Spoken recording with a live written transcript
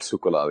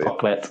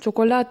Chocolate.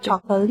 Chocolate.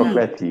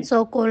 Chocolate.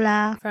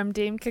 Chocolat. From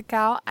Dame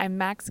Cacao, I'm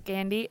Max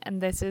Gandy,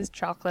 and this is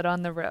Chocolate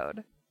on the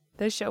Road,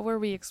 the show where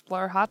we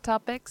explore hot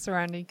topics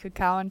surrounding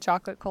cacao and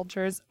chocolate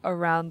cultures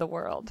around the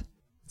world.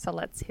 So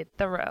let's hit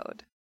the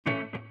road.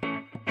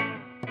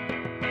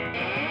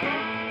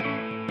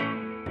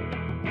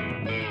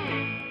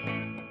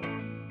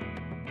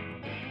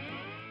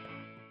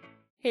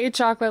 Hey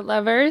chocolate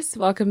lovers,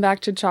 welcome back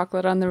to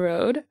Chocolate on the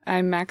Road.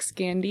 I'm Max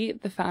Gandy,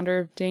 the founder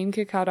of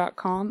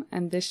DameCacao.com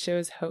and this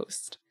show's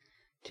host.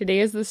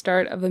 Today is the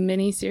start of a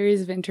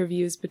mini-series of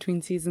interviews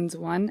between seasons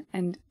 1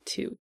 and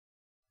 2.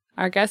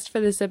 Our guest for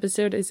this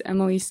episode is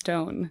Emily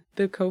Stone,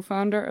 the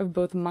co-founder of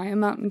both Maya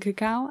Mountain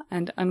Cacao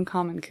and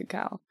Uncommon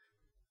Cacao.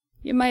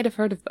 You might have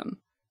heard of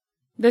them.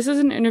 This is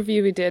an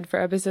interview we did for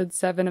episode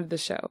 7 of the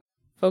show,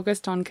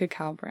 focused on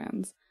cacao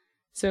brands.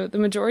 So the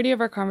majority of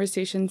our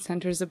conversation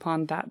centers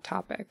upon that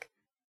topic.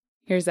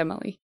 Here's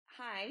Emily.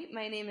 Hi,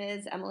 my name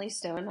is Emily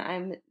Stone.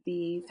 I'm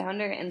the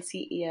founder and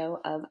CEO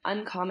of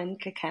Uncommon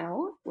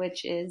Cacao,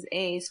 which is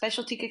a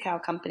specialty cacao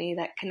company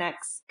that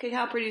connects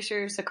cacao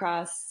producers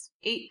across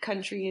 8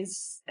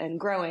 countries and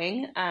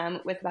growing,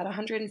 with about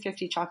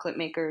 150 chocolate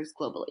makers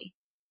globally.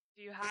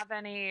 Do you have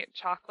any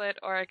chocolate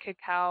or a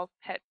cacao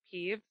pet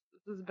peeves?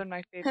 This has been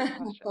my favorite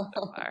question so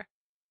far.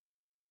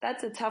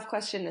 That's a tough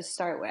question to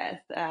start with.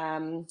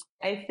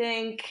 I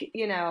think,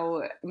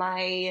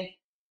 my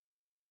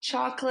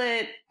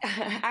chocolate,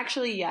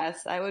 actually,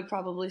 yes, I would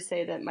probably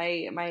say that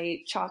my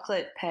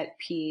chocolate pet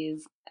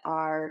peeves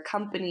are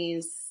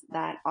companies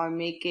that are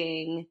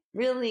making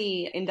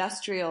really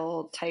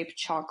industrial type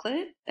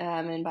chocolate.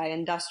 And by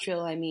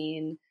industrial, I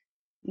mean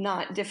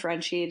not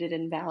differentiated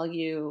in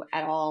value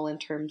at all in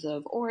terms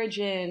of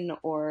origin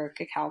or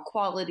cacao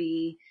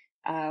quality,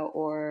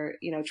 or,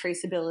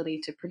 traceability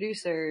to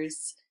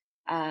producers.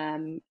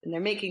 And they're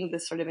making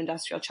this sort of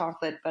industrial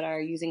chocolate, but are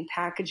using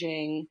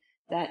packaging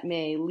that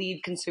may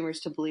lead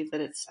consumers to believe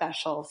that it's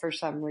special for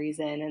some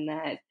reason and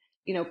that,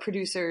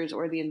 producers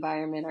or the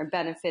environment are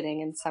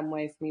benefiting in some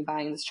way from me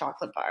buying this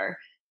chocolate bar.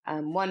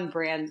 One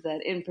brand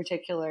that in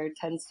particular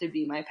tends to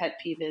be my pet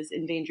peeve is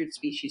Endangered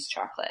Species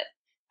Chocolate,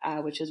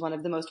 which is one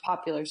of the most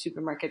popular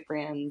supermarket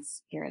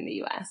brands here in the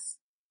U.S.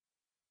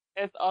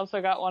 It's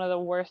also got one of the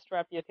worst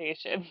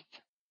reputations.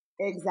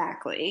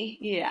 Exactly.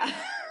 Yeah.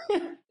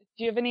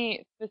 Do you have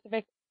any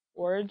specific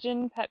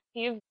origin pet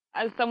peeves?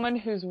 As someone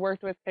who's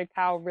worked with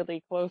cacao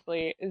really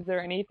closely, is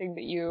there anything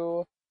that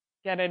you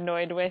get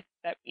annoyed with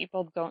that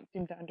people don't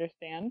seem to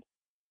understand?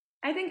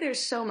 I think there's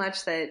so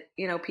much that,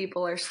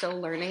 people are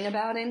still learning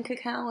about in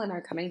cacao and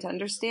are coming to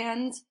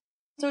understand.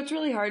 So it's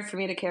really hard for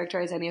me to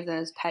characterize any of them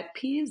as pet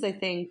peeves. I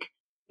think,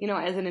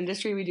 as an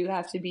industry, we do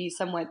have to be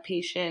somewhat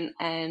patient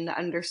and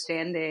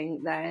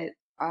understanding that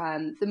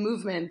the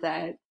movement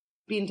that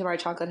bean to bar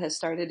chocolate has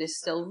started is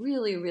still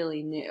really,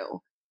 really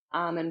new.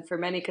 And for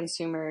many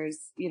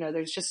consumers,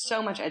 there's just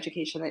so much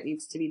education that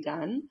needs to be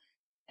done.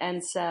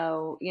 And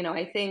so,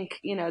 I think,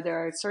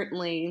 there are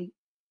certainly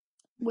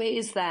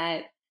ways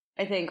that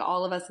I think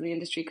all of us in the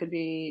industry could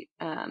be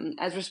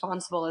as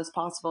responsible as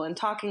possible in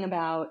talking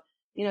about,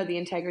 the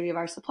integrity of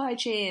our supply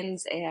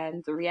chains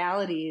and the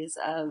realities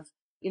of,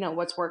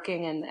 what's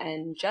working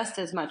and just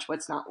as much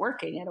what's not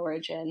working at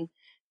origin.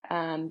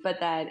 But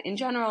that in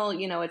general,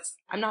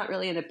 I'm not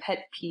really in a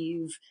pet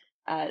peeve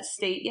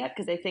state yet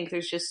because I think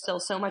there's just still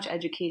so much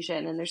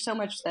education and there's so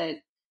much that,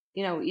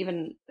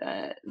 even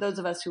those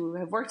of us who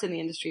have worked in the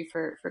industry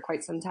for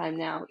quite some time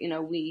now,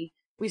 we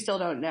still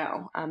don't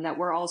know, that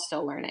we're all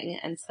still learning.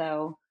 And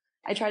so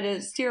I try to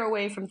steer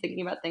away from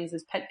thinking about things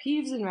as pet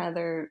peeves and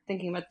rather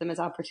thinking about them as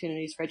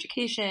opportunities for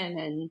education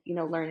and,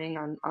 learning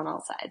on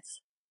all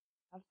sides.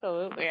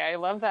 Absolutely. I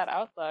love that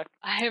outlook.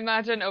 I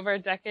imagine over a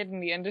decade in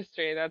the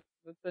industry, that's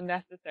a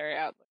necessary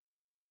outlook.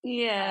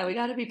 Yeah, we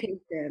got to be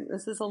patient.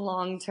 This is a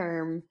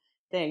long-term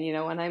thing.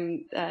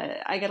 When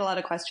I get a lot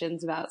of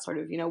questions about sort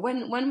of,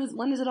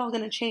 when is it all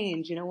going to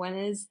change? When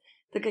is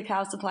the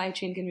cacao supply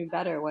chain going to be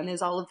better? When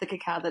is all of the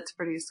cacao that's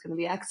produced going to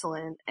be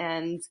excellent?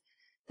 And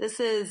this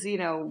is,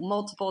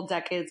 multiple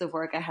decades of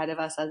work ahead of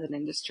us as an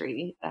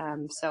industry.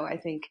 So I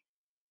think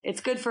it's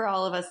good for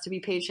all of us to be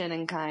patient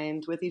and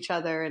kind with each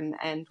other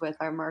and with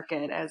our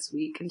market as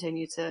we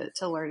continue to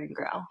learn and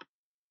grow.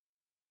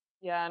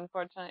 Yeah,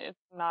 unfortunately, it's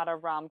not a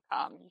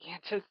rom-com. You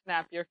can't just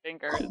snap your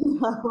fingers.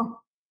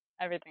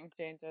 Everything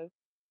changes.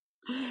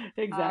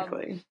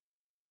 Exactly.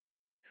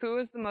 Who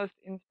is the most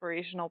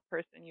inspirational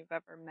person you've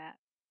ever met?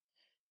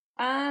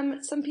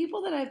 Some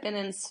people that I've been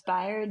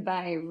inspired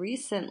by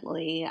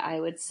recently, I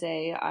would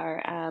say,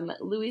 are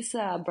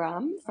Luisa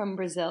Abram from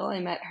Brazil. I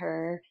met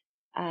her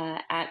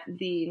at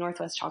the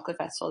Northwest Chocolate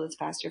Festival this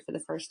past year for the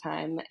first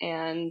time,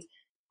 and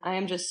I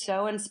am just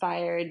so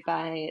inspired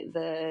by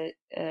the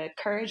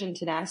courage and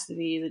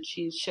tenacity that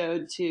she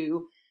showed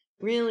to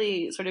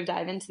really sort of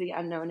dive into the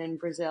unknown in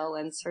Brazil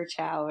and search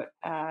out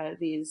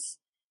these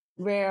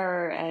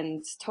rare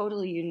and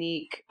totally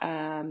unique,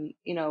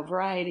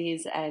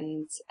 varieties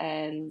and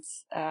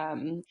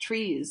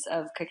trees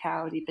of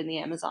cacao deep in the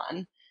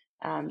Amazon.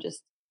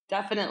 Just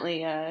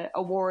definitely a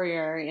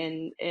warrior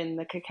in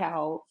the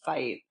cacao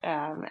fight,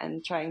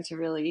 and trying to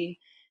really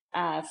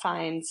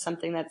find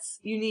something that's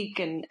unique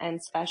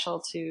and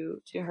special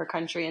to her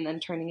country, and then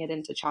turning it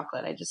into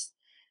chocolate.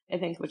 I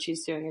think what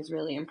she's doing is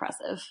really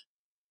impressive.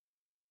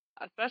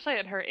 Especially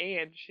at her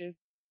age. She's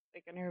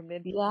like in her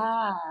mid.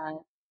 Yeah,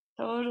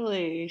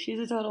 totally. She's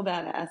a total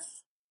badass.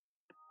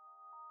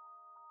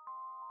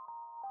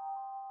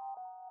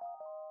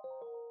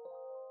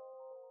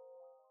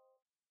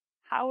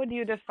 How would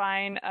you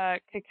define a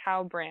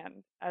cacao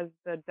brand as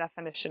the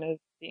definition is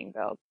being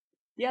built?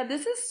 Yeah,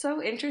 this is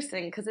so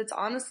interesting because it's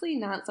honestly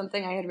not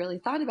something I had really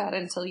thought about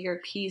until your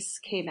piece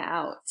came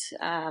out.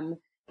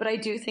 But I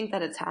do think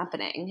that it's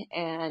happening,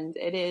 and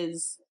it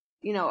is,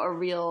 a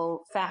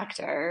real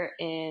factor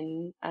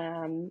in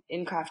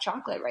craft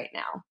chocolate right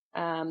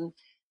now.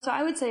 So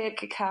I would say a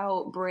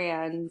cacao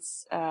brand,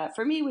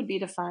 for me, would be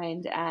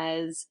defined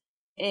as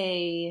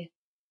a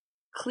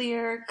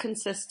clear,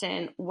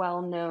 consistent,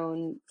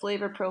 well-known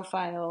flavor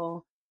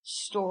profile,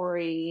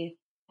 story,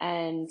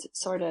 and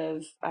sort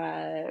of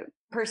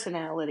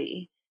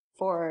personality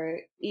for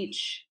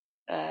each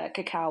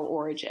cacao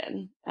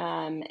origin.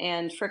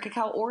 And for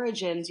cacao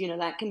origins,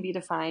 that can be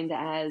defined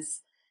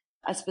as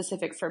a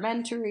specific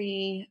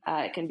fermentary.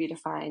 It can be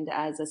defined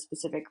as a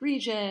specific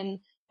region.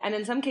 And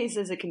in some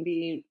cases, it can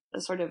be a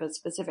sort of a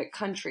specific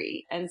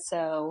country. And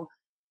so,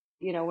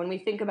 when we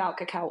think about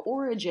cacao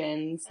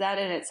origins, that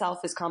in itself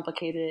is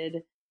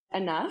complicated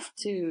enough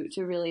to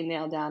really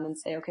nail down and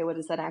say, okay, what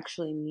does that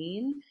actually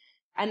mean?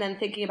 And then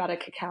thinking about a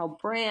cacao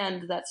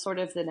brand, that's sort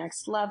of the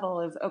next level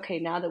of, okay,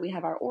 now that we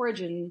have our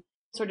origin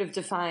sort of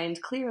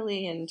defined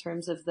clearly in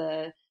terms of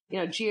the,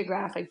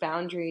 geographic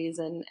boundaries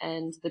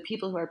and the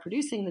people who are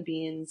producing the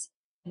beans,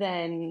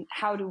 then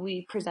how do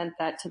we present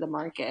that to the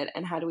market,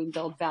 and how do we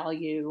build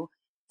value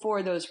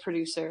for those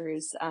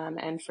producers,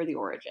 and for the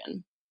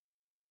origin?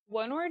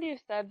 One word you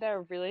said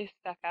there really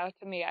stuck out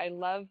to me. I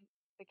love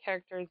the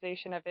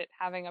characterization of it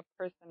having a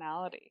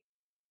personality.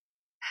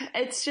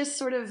 It's just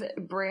sort of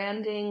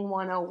branding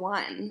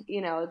 101.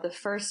 The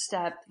first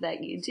step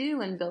that you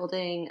do in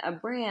building a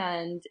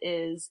brand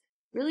is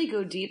really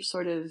go deep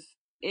sort of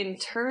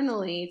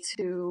internally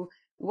to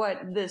what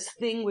this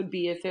thing would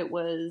be if it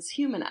was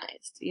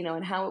humanized,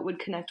 and how it would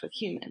connect with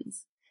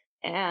humans.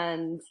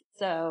 And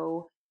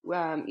so,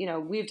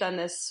 we've done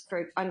this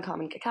for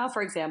Uncommon Cacao,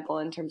 for example,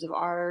 in terms of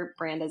our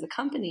brand as a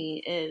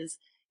company is,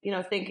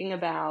 thinking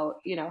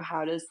about,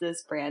 how does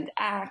this brand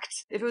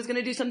act? If it was going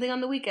to do something on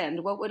the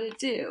weekend, what would it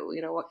do?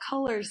 What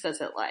colors does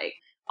it like?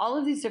 All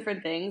of these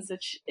different things,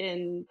 which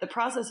in the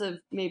process of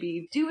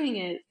maybe doing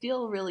it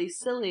feel really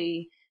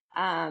silly,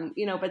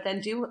 but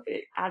then do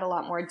add a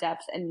lot more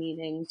depth and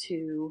meaning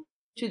to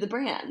the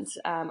brand,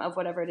 of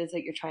whatever it is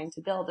that you're trying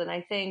to build. And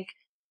I think,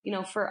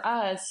 for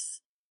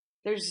us,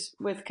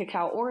 with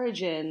cacao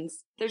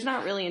origins, there's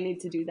not really a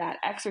need to do that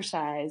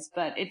exercise,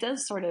 but it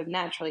does sort of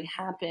naturally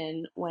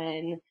happen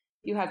when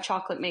you have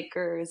chocolate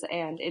makers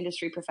and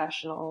industry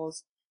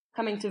professionals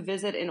coming to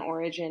visit an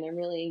origin and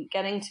really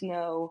getting to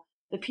know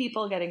the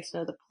people, getting to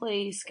know the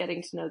place,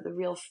 getting to know the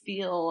real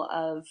feel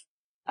of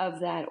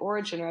that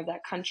origin or of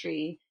that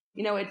country.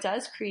 It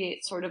does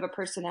create sort of a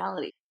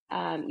personality.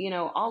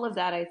 All of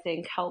that I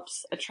think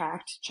helps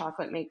attract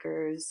chocolate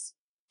makers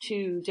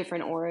to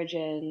different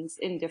origins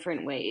in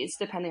different ways,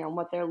 depending on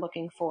what they're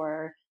looking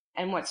for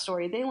and what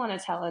story they want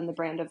to tell in the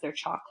brand of their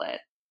chocolate,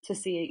 to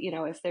see,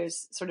 if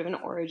there's sort of an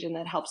origin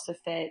that helps to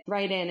fit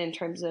right in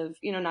terms of,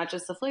 not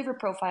just the flavor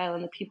profile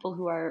and the people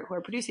who are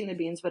producing the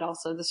beans, but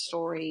also the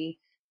story,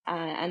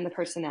 and the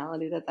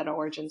personality that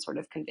origin sort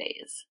of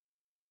conveys.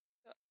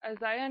 As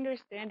I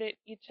understand it,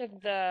 each of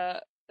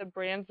the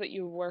brands that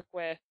you work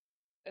with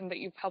and that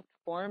you've helped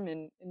form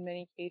in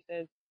many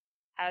cases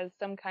has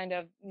some kind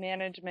of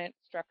management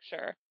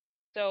structure.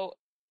 So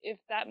if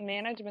that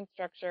management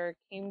structure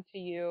came to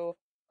you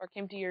or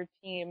came to your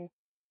team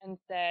and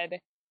said,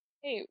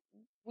 hey,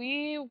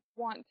 we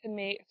want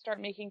to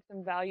start making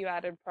some value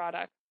added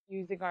products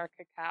using our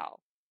cacao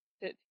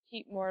to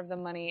keep more of the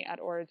money at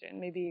origin,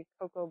 maybe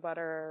cocoa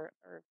butter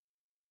or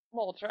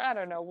mulch, or I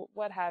don't know,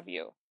 what have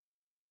you.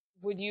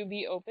 Would you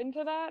be open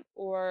to that,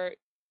 or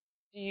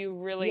do you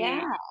really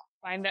Yeah.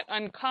 find that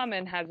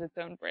Uncommon has its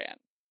own brand?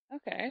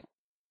 Okay.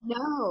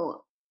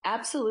 No,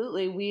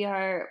 absolutely. We've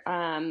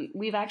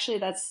actually,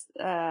 that's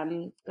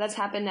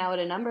happened now at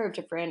a number of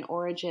different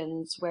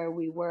origins where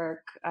we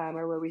work,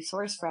 or where we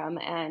source from.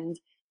 And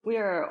we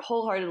are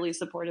wholeheartedly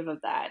supportive of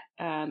that.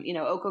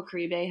 Oko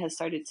Caribe has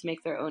started to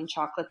make their own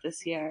chocolate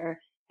this year,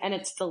 and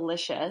it's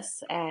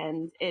delicious.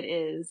 And it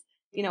is,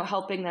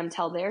 helping them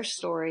tell their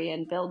story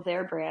and build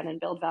their brand and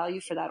build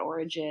value for that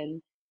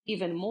origin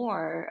even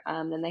more,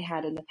 than they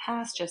had in the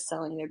past, just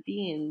selling their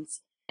beans.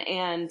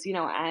 And,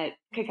 at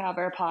Cacao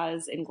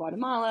Verapaz in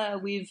Guatemala,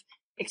 we've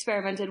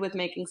experimented with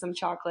making some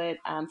chocolate,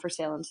 for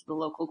sale into the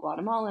local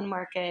Guatemalan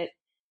market.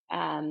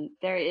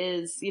 There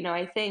is,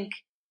 I think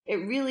it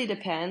really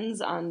depends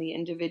on the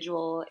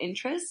individual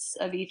interests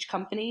of each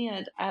company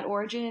at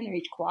origin, or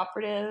each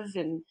cooperative,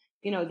 and,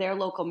 their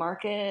local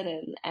market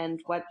and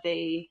what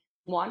they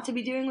want to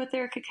be doing with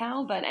their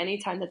cacao, but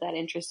anytime that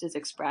interest is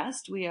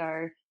expressed, we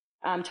are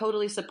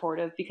totally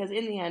supportive, because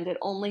in the end, it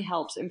only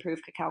helps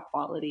improve cacao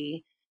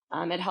quality.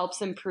 It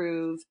helps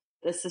improve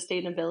the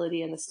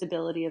sustainability and the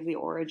stability of the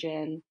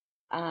origin.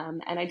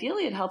 And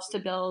ideally, it helps to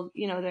build,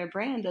 their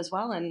brand as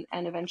well, and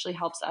eventually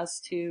helps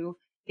us to,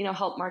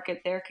 help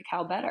market their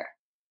cacao better.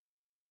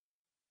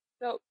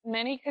 So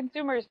many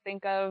consumers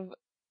think of,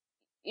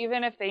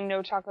 even if they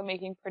know chocolate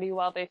making pretty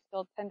well, they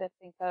still tend to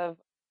think of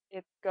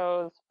it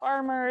goes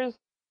farmers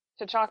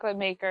to chocolate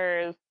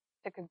makers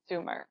to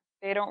consumer.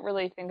 They don't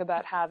really think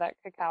about how that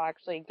cacao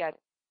actually gets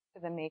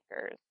to the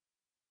makers.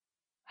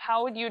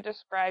 How would you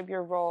describe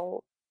your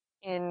role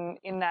in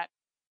that?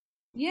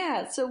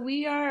 Yeah, so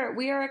we are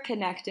a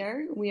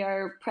connector. We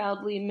are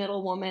proudly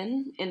middle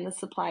woman in the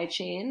supply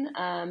chain,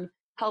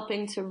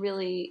 helping to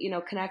really,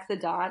 connect the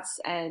dots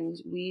and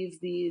weave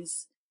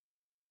these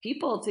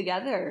people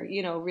together.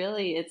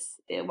 Really,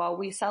 while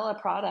we sell a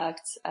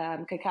product,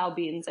 cacao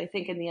beans, I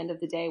think in the end of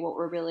the day, what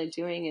we're really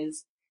doing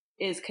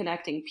is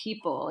connecting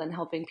people and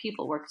helping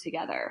people work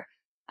together.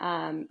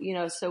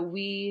 So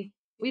we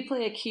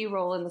play a key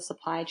role in the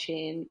supply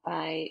chain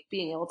by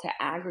being able to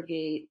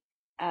aggregate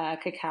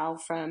cacao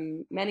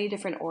from many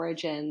different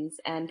origins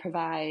and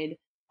provide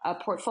a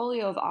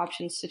portfolio of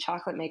options to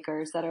chocolate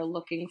makers that are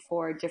looking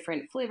for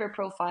different flavor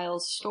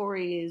profiles,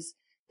 stories,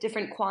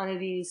 different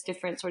quantities,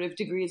 different sort of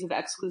degrees of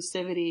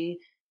exclusivity.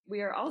 We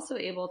are also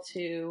able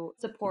to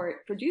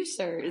support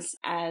producers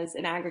as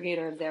an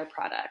aggregator of their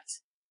product.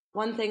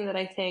 One thing that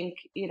I think,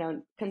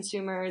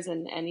 consumers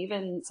and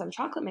even some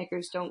chocolate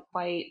makers don't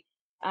quite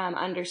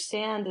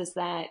understand is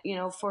that,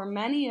 for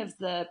many of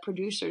the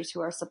producers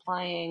who are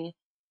supplying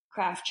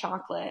craft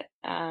chocolate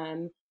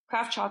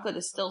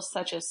is still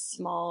such a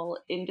small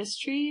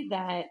industry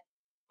that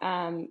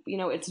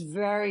it's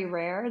very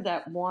rare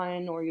that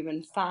one or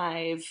even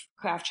five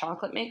craft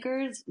chocolate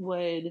makers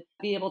would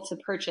be able to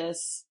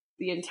purchase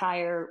the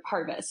entire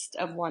harvest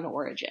of one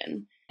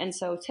origin. And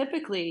so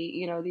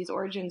typically, these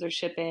origins are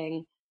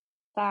shipping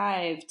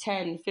 5,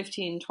 10,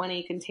 15,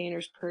 20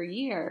 containers per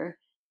year.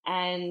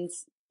 And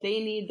they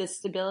need the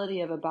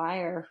stability of a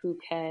buyer who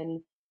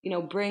can,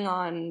 bring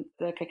on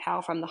the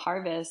cacao from the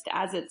harvest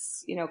as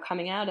it's,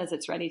 coming out, as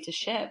it's ready to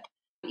ship,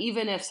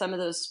 even if some of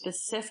those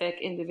specific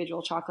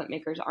individual chocolate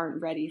makers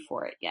aren't ready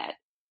for it yet.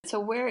 So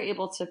we're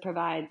able to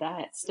provide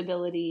that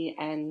stability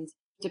and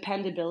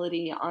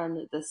dependability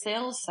on the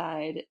sales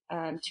side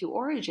to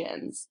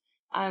origins.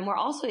 We're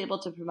also able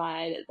to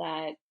provide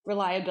that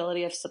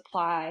reliability of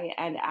supply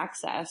and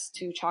access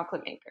to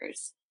chocolate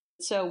makers.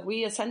 So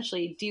we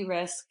essentially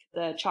de-risk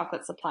the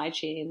chocolate supply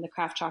chain, the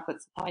craft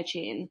chocolate supply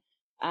chain,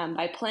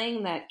 by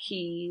playing that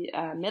key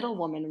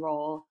middlewoman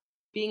role,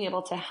 being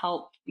able to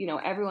help,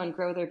 everyone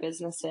grow their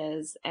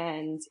businesses.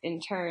 And in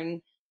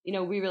turn,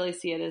 we really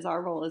see it as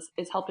our role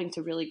is helping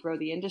to really grow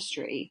the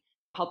industry,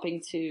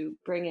 helping to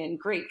bring in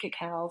great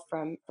cacao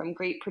from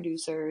great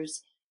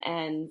producers,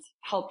 and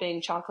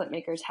helping chocolate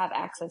makers have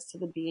access to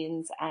the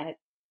beans at,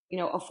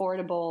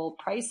 affordable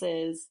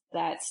prices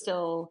that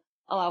still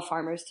allow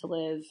farmers to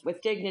live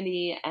with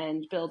dignity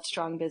and build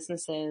strong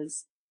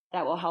businesses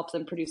that will help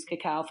them produce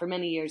cacao for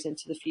many years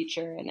into the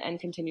future and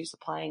continue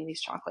supplying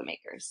these chocolate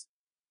makers.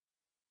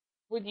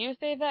 Would you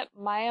say that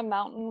Maya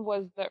Mountain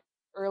was the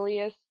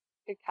earliest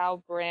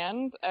cacao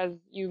brand as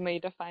you may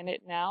define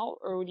it now,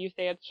 or would you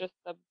say it's just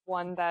the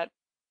one that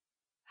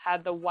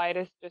had the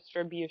widest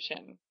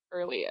distribution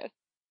earliest?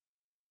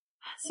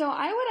 So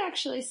I would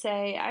actually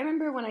say, I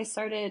remember when I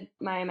started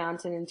Maya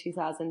Mountain in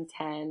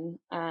 2010,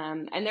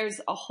 and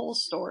there's a whole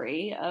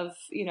story of,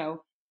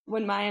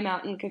 when Maya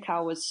Mountain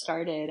cacao was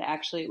started,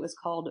 actually it was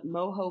called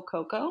Mojo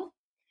Cocoa,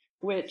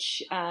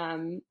 which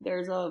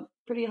there's a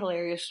pretty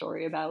hilarious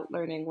story about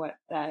learning what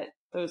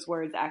those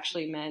words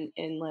actually meant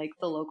in like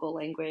the local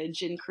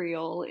language in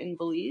Creole in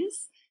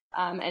Belize,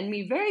 and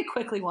me very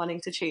quickly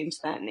wanting to change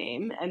that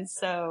name. And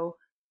so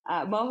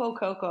Mojo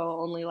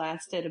Cocoa only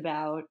lasted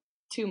about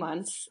 2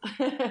 months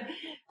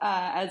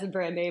as a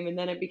brand name, and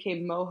then it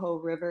became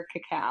Mojo River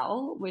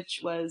Cacao,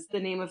 which was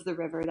the name of the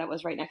river that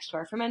was right next to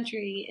our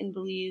fermentery in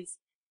Belize.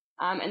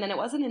 And then it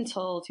wasn't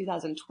until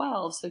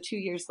 2012, so 2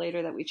 years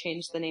later, that we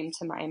changed the name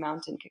to Maya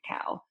Mountain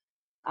Cacao.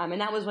 And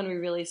that was when we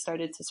really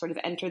started to sort of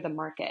enter the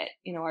market.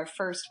 Our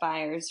first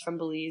buyers from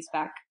Belize,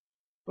 back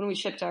when we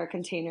shipped our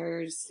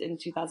containers in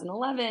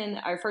 2011,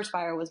 our first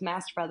buyer was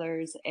Mast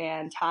Brothers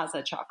and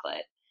Taza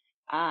Chocolate.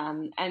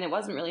 And it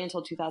wasn't really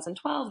until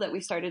 2012 that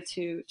we started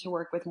to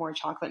work with more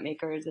chocolate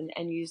makers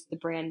and use the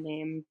brand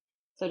name,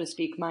 so to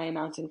speak, Maya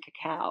Mountain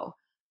Cacao.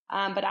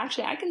 But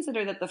actually, I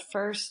consider that the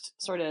first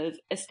sort of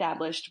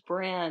established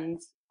brand,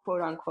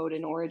 quote unquote,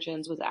 in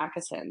origins was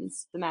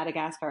Akason's, the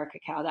Madagascar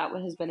cacao. That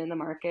one has been in the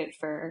market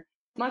for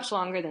much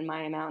longer than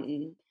Maya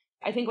Mountain.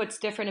 I think what's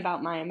different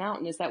about Maya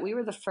Mountain is that we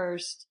were the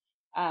first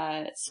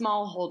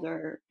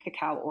smallholder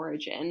cacao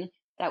origin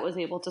that was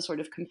able to sort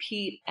of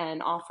compete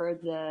and offer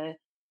the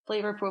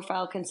flavor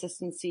profile,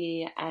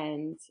 consistency,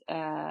 and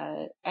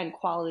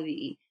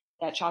quality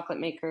that chocolate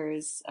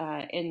makers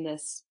in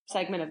this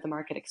segment of the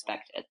market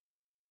expected.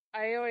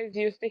 I always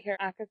used to hear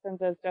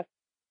moccasins as just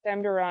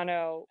Sam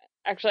Durano.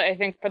 Actually, I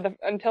think for the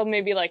until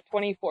maybe like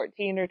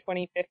 2014 or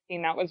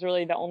 2015, that was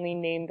really the only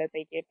name that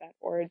they gave that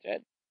origin.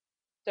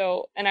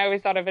 So, and I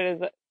always thought of it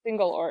as a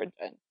single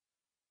origin.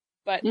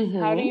 But how do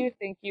Mm-hmm. you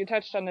think, you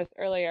touched on this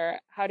earlier,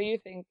 how do you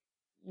think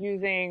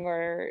using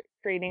or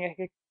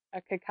creating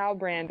a cacao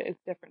brand is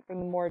different from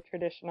the more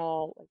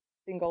traditional like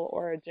single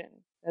origin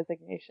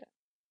designation?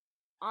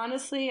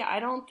 Honestly, I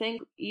don't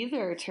think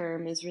either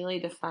term is really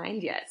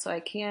defined yet. So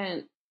I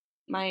can't,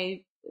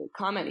 my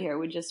comment here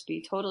would just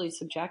be totally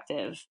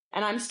subjective.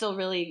 And I'm still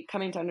really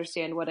coming to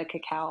understand what a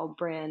cacao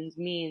brand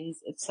means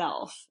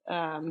itself.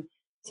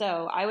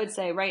 So I would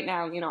say right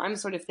now, I'm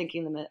sort of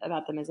thinking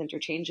about them as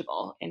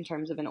interchangeable in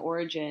terms of an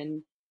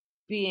origin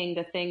being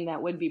the thing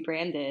that would be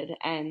branded,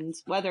 and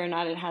whether or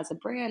not it has a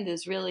brand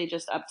is really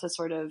just up to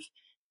sort of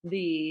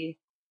the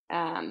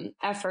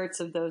efforts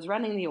of those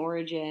running the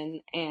origin,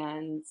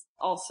 and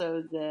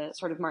also the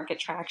sort of market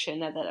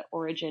traction that that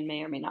origin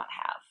may or may not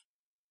have.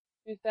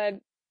 You said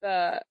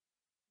the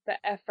the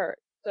effort.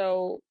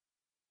 So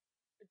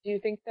do you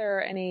think there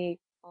are any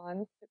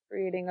cons to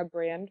creating a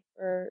brand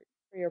for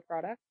your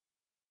product?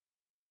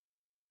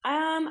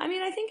 I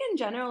mean, I think in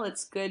general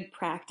it's good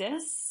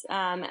practice,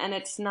 and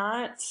it's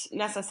not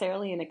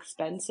necessarily an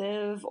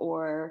expensive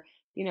or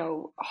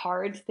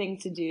hard thing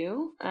to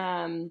do.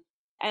 And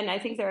I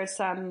think there are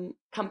some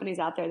companies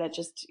out there that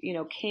just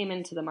came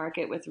into the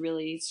market with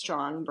really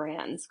strong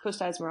brands.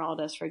 Costa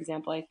Esmeraldas, for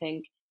example, I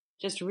think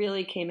just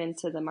really came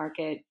into the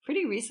market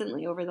pretty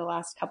recently over the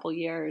last couple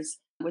years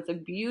with a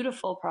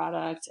beautiful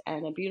product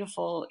and a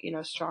beautiful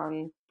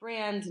strong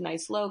brand,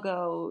 nice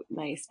logo,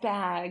 nice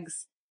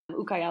bags.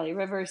 Ucayali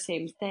River,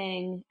 same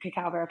thing.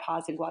 Cacao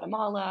Verapaz in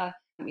Guatemala,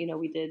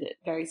 we did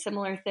very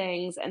similar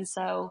things. And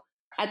so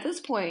at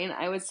this point,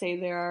 I would say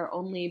there are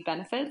only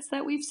benefits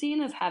that we've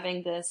seen of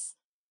having this,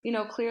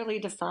 clearly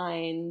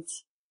defined,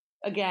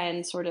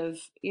 again, sort of,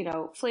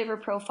 flavor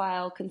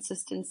profile,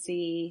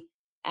 consistency,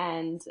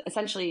 and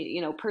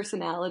essentially,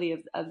 personality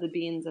of the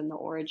beans and the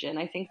origin.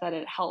 I think that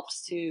it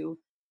helps to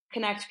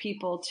connect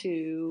people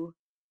to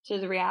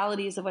the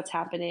realities of what's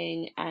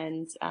happening,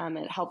 and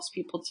it helps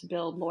people to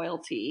build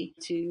loyalty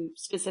to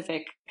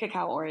specific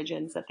cacao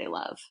origins that they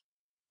love.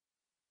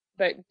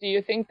 But do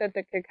you think that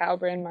the cacao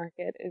brand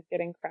market is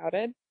getting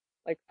crowded,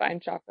 like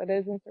fine chocolate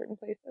is in certain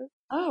places?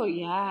 Oh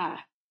yeah,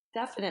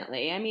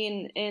 definitely. I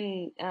mean,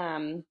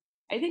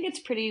 I think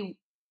it's pretty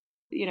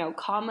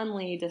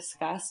commonly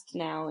discussed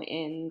now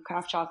in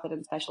craft chocolate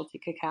and specialty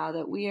cacao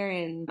that we are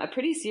in a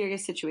pretty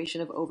serious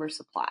situation of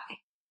oversupply.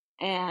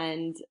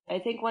 And I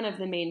think one of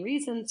the main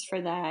reasons for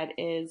that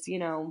is,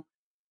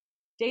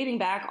 dating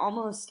back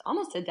almost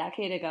a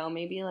decade ago,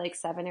 maybe like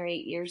 7 or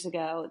 8 years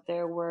ago,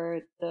 there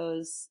were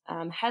those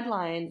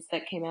headlines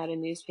that came out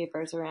in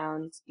newspapers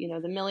around,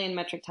 the million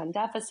metric ton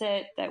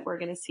deficit that we're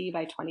going to see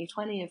by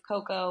 2020 of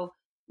cocoa.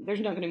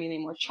 There's not going to be any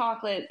more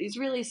chocolate. These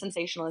really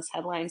sensationalist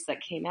headlines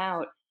that came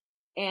out.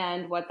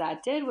 And what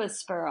that did was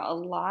spur a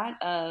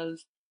lot of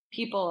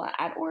people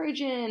at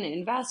Origin,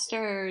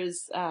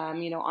 investors,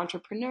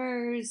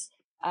 entrepreneurs,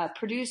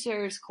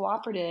 producers,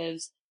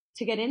 cooperatives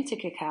to get into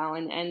cacao,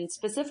 and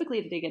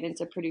specifically to get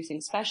into producing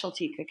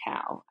specialty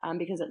cacao,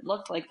 because it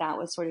looked like that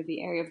was sort of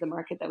the area of the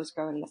market that was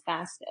growing the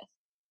fastest.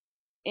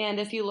 And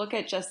if you look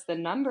at just the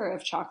number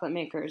of chocolate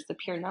makers, the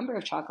pure number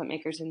of chocolate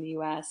makers in the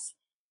US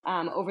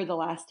over the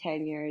last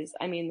 10 years,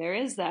 I mean, there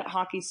is that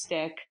hockey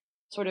stick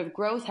sort of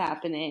growth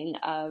happening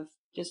of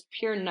just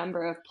pure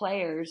number of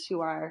players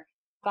who are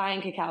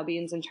buying cacao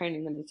beans and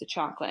turning them into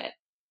chocolate.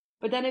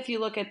 But then if you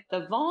look at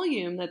the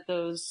volume that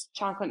those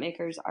chocolate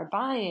makers are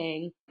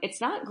buying, it's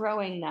not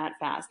growing that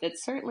fast.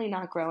 It's certainly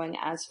not growing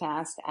as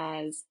fast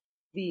as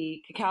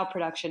the cacao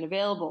production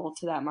available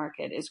to that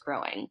market is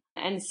growing.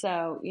 And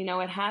so,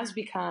 it has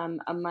become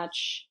a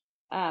much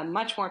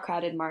more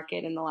crowded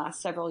market in the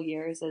last several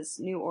years as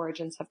new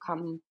origins have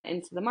come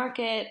into the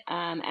market,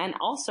 and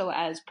also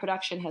as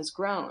production has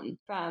grown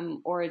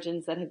from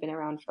origins that have been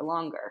around for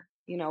longer.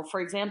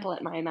 For example,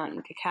 at Maya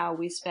Mountain Cacao,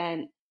 we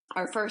spent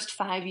our first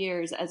 5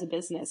 years as a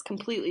business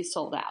completely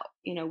sold out.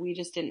 We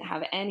just didn't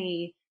have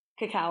any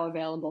cacao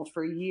available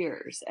for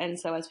years. And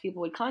so as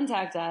people would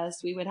contact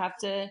us, we would have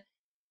to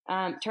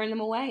turn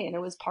them away. And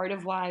it was part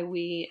of why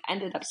we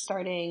ended up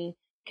starting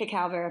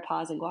Cacao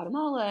Verapaz in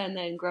Guatemala and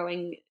then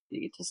growing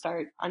to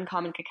start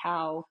Uncommon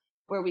Cacao,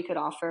 where we could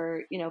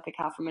offer,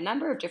 cacao from a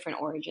number of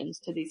different origins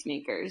to these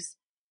makers.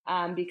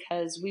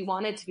 Because we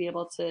wanted to be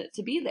able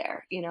to be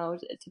there,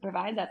 to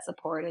provide that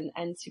support,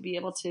 and to be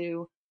able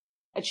to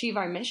achieve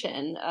our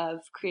mission of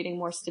creating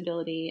more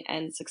stability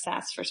and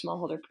success for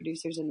smallholder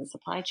producers in the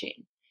supply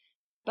chain.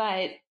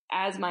 But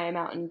as Maya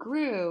Mountain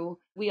grew,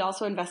 we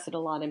also invested a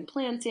lot in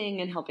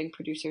planting and helping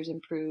producers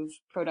improve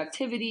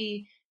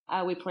productivity.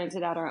 We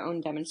planted out our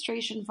own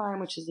demonstration farm,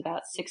 which is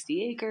about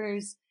 60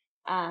 acres.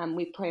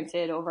 We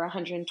planted over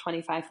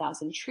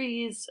 125,000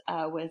 trees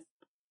with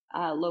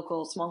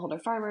local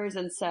smallholder farmers.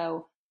 And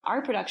so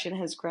our production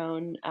has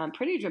grown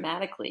pretty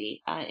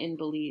dramatically in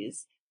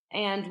Belize.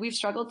 And we've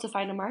struggled to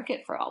find a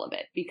market for all of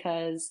it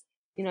because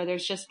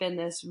there's just been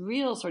this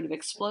real sort of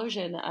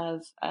explosion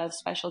of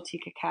specialty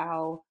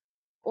cacao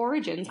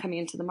origins coming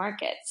into the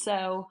market.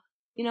 So,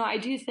 I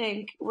do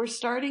think we're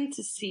starting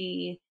to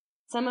see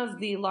some of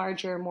the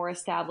larger, more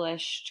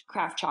established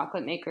craft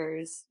chocolate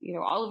makers,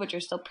 all of which are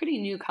still pretty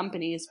new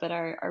companies, but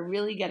are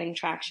really getting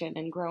traction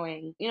and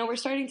growing. We're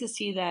starting to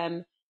see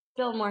them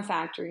build more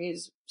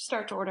factories,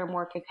 start to order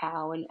more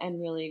cacao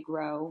and really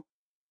grow.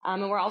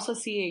 And we're also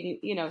seeing,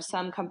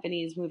 some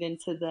companies move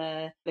into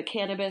the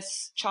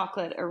cannabis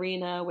chocolate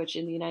arena, which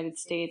in the United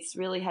States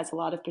really has a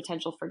lot of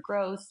potential for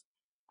growth,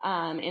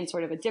 in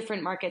sort of a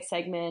different market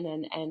segment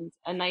and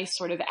a nice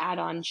sort of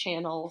add-on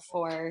channel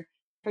for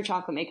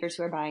chocolate makers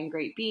who are buying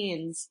great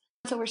beans.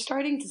 So we're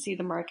starting to see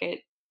the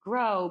market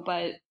grow,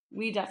 but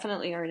we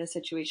definitely are in a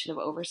situation of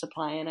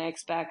oversupply, and I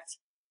expect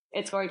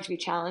it's going to be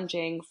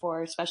challenging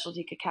for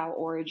specialty cacao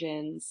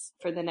origins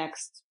for the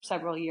next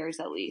several years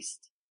at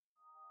least.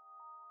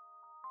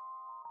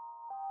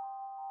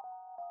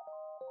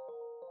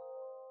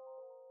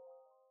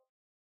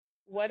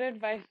 What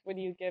advice would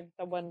you give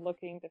someone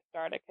looking to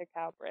start a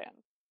cacao brand?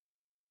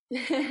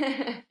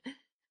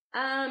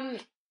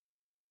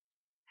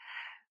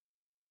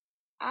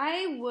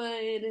 I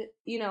would,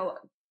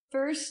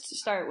 first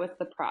start with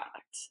the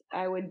product.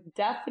 I would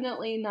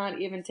definitely not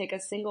even take a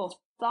single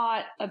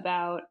thought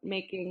about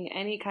making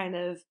any kind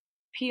of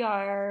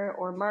PR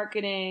or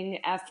marketing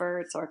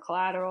efforts or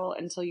collateral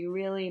until you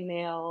really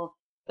nail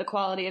the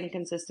quality and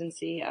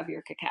consistency of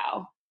your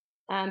cacao.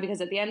 Because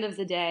at the end of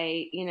the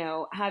day,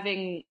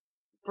 having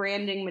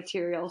branding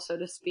material, so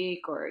to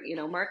speak, or,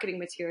 marketing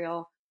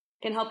material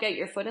can help get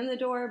your foot in the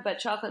door, but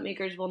chocolate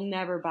makers will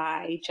never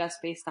buy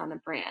just based on a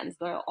brand.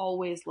 They'll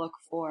always look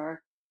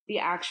for the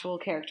actual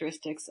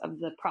characteristics of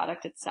the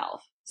product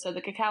itself. So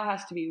the cacao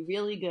has to be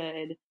really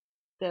good.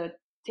 The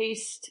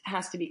taste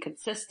has to be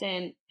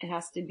consistent. It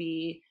has to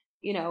be,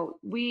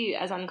 we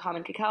as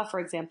Uncommon Cacao,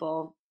 for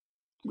example,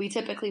 we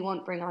typically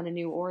won't bring on a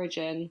new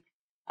origin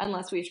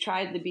unless we've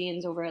tried the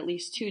beans over at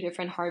least 2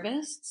 different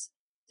harvests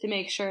to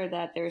make sure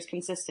that there's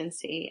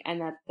consistency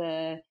and that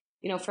the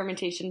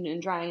fermentation and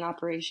drying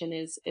operation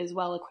is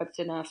well equipped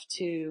enough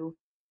to,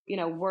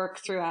 work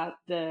throughout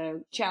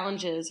the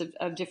challenges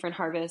of different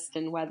harvest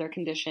and weather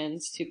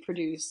conditions to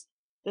produce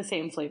the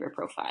same flavor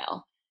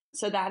profile.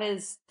 So that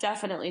is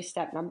definitely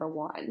step number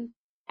 1.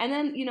 And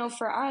then,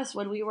 for us,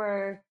 when we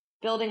were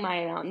building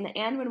Maya Mountain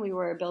and when we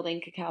were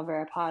building Cacao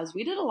Verapaz,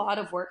 we did a lot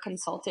of work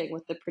consulting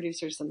with the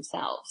producers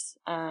themselves.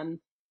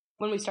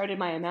 When we started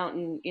Maya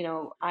Mountain,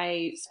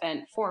 I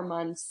spent 4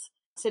 months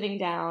sitting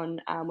down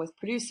with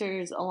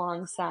producers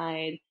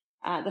alongside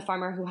the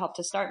farmer who helped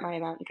to start Maya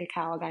Mountain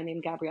Cacao, a guy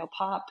named Gabriel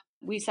Pop.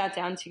 We sat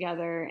down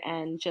together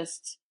and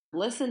just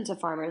listened to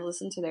farmers,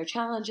 listened to their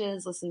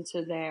challenges, listened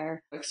to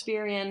their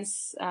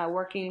experience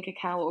working in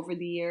cacao over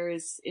the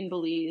years in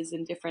Belize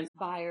in different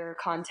buyer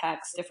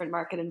contexts, different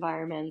market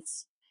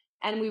environments.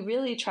 And we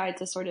really tried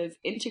to sort of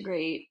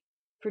integrate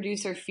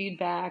producer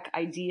feedback,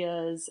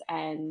 ideas,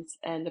 and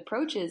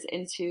approaches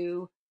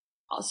into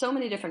so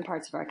many different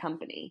parts of our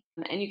company.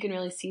 And you can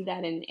really see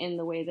that in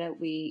the way that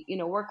we,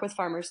 work with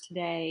farmers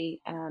today,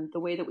 the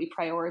way that we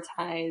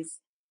prioritize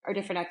our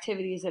different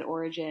activities at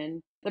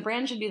origin. The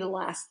brand should be the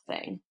last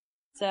thing.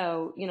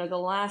 So, the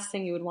last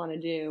thing you would want to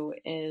do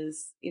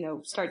is,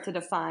 start to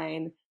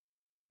define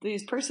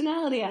these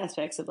personality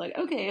aspects of like,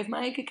 okay, if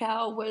my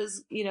cacao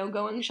was,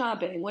 going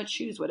shopping, what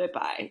shoes would it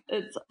buy?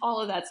 It's all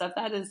of that stuff.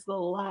 That is the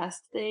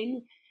last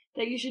thing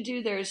that you should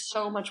do. There's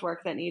so much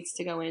work that needs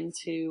to go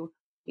into,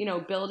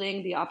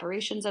 building the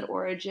operations at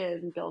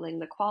origin, building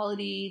the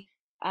quality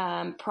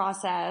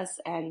process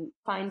and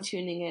fine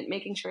tuning it,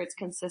 making sure it's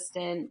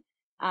consistent,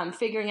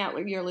 figuring out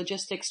your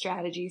logistics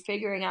strategy,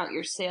 figuring out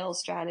your sales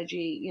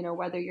strategy,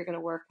 whether you're going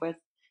to work with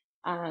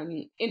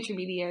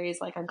intermediaries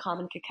like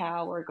Uncommon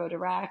Cacao or go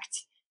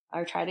direct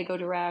or try to go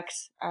direct.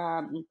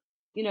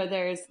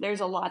 There's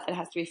a lot that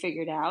has to be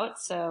figured out.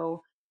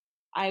 So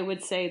I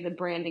would say the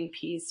branding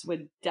piece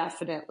would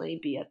definitely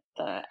be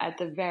at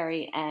the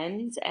very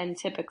end, and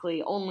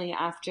typically only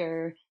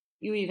after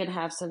you even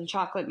have some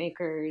chocolate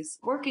makers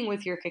working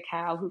with your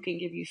cacao who can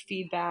give you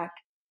feedback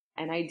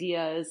and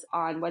ideas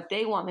on what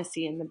they want to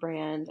see in the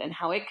brand and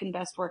how it can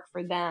best work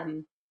for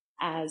them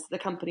as the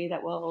company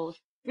that will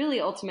really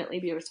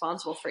ultimately be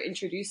responsible for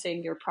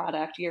introducing your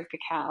product, your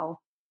cacao,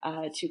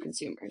 to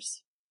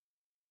consumers.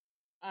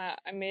 I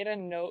made a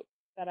note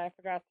that I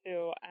forgot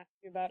to ask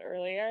you about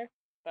earlier,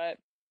 but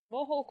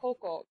mojo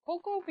coco.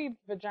 Coco means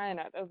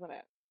vagina, doesn't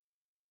it?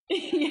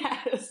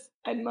 Yes.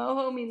 And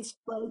mojo means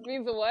like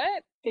Means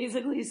what?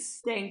 basically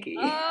stanky.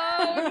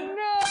 Oh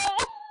no!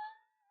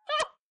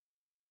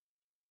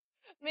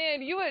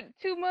 Man, you went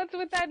 2 months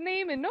with that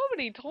name and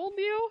nobody told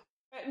you?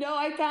 No,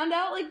 I found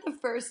out like the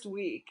first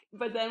week,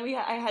 but then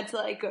I had to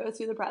like go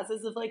through the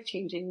process of like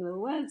changing the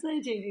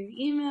website, changing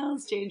the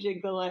emails,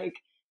 changing the like,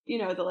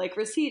 the like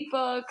receipt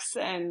books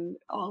and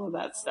all of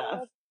that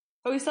stuff.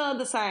 But we still had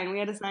the sign. We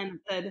had a sign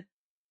that said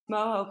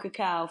Mojo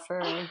Cacao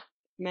for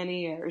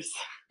many years.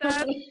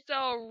 That's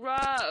so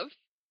rough.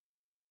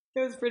 It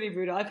was pretty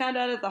brutal. I found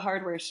out at the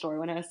hardware store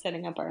when I was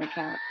setting up our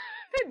account.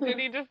 Did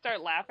he just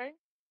start laughing?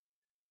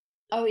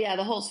 Oh yeah,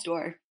 the whole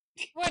store.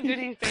 What did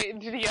he say?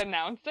 Did he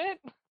announce it?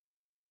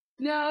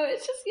 No,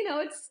 it's just,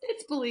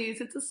 it's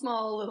Belize. It's a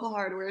small little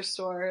hardware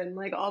store, and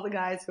like all the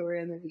guys who were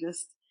in there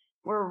just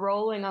were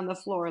rolling on the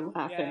floor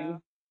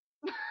laughing.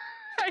 Yeah.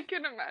 I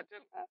can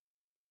imagine that.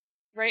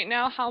 Right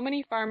now, how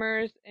many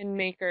farmers and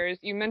makers?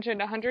 You mentioned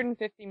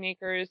 150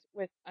 makers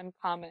with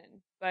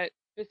Uncommon, but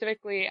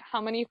specifically,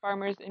 how many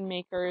farmers and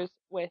makers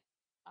with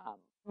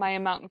Maya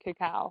Mountain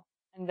Cacao,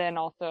 and then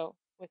also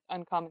with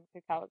Uncommon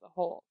Cacao as a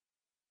whole,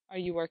 are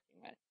you working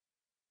with?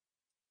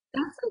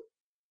 That's a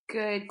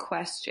good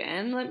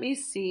question. Let me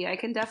see. I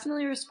can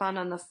definitely respond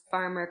on the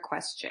farmer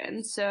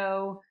question.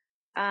 So,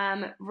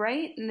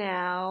 right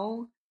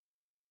now,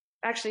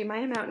 actually,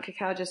 Maya Mountain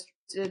Cacao just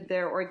did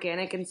their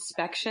organic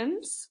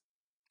inspections,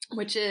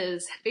 which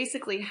is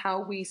basically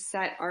how we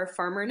set our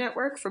farmer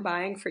network for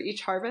buying for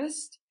each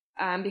harvest.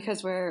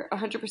 Because we're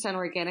 100%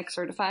 organic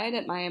certified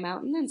at Maya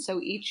Mountain. And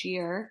so each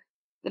year,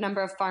 the number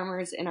of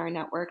farmers in our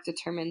network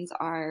determines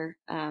our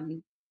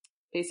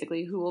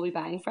basically who we'll be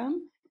buying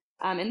from.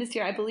 And this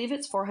year, I believe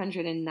it's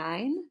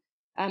 409.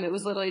 It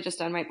was literally just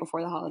done right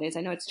before the holidays.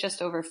 I know it's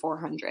just over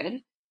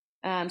 400.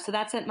 So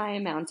that's at Maya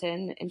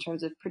Mountain in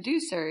terms of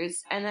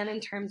producers. And then in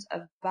terms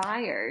of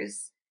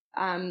buyers,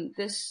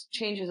 this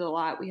changes a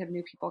lot. We have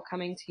new people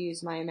coming to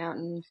use Maya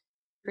Mountain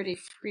pretty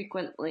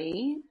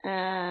frequently.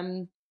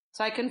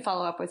 So I can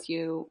follow up with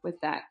you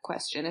with that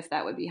question if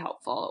that would be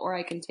helpful, or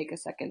I can take a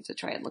second to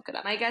try and look it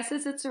up. My guess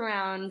is it's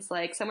around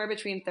like somewhere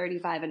between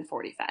 35 and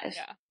 45.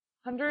 Yeah.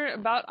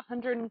 About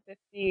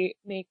 150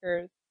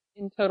 makers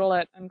in total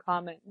at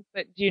Uncommon.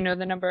 But do you know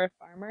the number of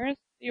farmers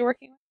that you're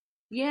working with?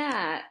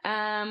 Yeah,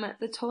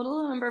 the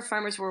total number of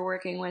farmers we're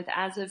working with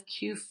as of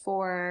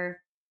Q4,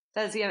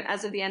 as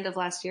of the end of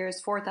last year,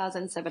 is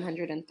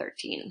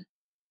 4,713.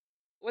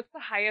 What's the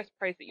highest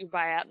price that you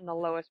buy at and the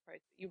lowest price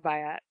that you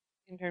buy at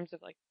in terms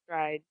of like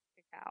dried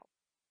cacao?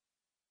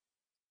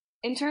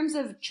 In terms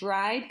of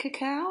dried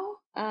cacao,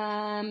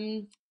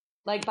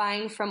 like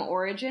buying from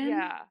origin.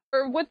 Yeah.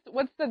 Or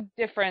what's the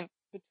difference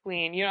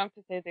between, you don't have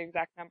to say the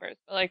exact numbers,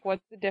 but like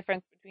what's the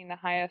difference between the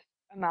highest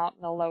amount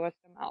and the lowest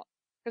amount?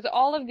 Because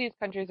all of these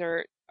countries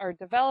are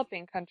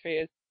developing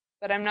countries,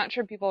 but I'm not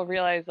sure people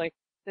realize like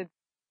the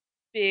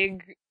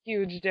big,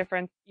 huge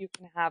difference you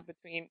can have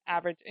between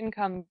average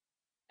income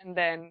and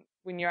then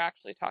when you're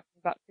actually talking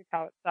about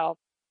cacao itself,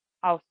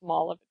 how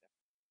small of a difference.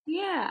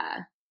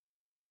 Yeah.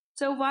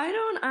 So why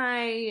don't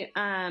I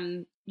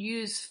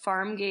use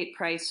farm gate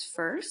price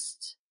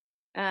first?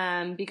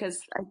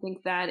 Because I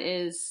think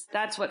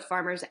that's what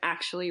farmers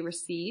actually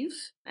receive,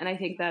 and I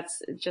think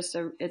that's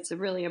it's a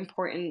really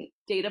important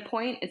data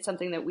point. It's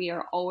something that we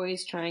are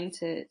always trying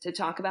to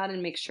talk about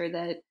and make sure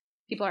that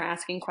people are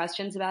asking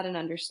questions about and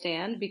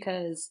understand,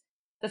 because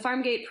the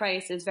farm gate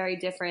price is very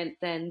different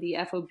than the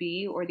FOB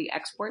or the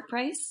export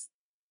price.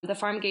 The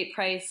farm gate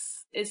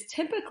price is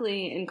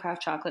typically in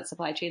craft chocolate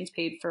supply chains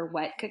paid for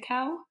wet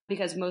cacao,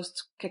 because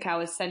most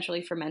cacao is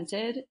centrally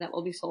fermented that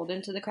will be sold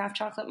into the craft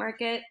chocolate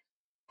market.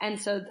 And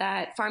so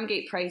that farm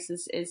gate price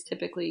is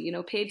typically,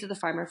 paid to the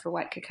farmer for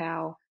wet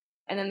cacao.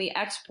 And then the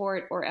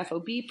export or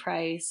FOB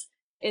price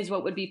is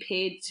what would be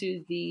paid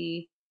to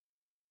the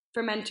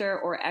fermenter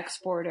or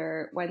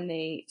exporter when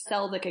they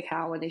sell the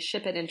cacao, when they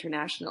ship it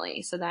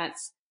internationally. So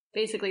that's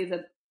basically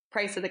the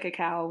price of the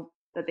cacao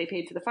that they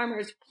paid to the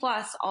farmers,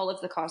 plus all of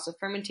the costs of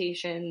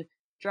fermentation,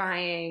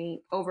 drying,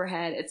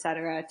 overhead,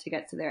 etc., to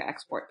get to their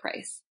export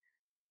price.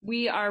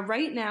 We are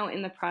right now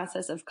in the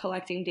process of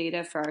collecting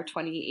data for our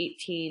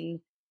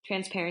 2018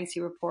 transparency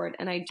report,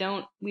 and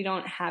we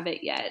don't have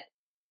it yet.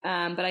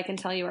 But I can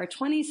tell you our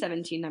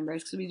 2017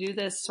 numbers, because we do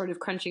this sort of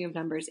crunching of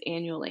numbers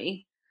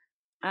annually.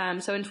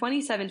 So in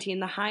 2017,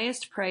 the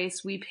highest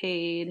price we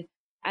paid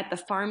at the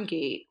farm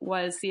gate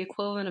was the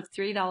equivalent of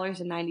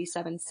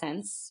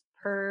 $3.97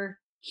 per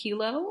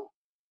kilo.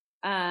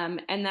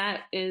 And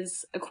that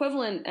is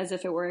equivalent as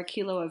if it were a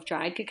kilo of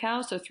dried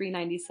cacao. So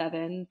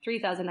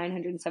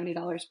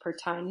 $3,970 per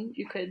ton,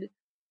 you could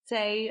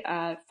say,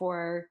 but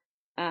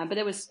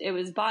it was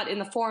bought in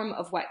the form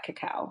of wet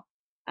cacao.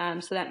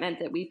 So that meant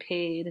that we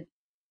paid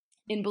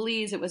in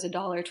Belize, it was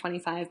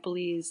 $1.25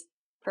 Belize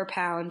per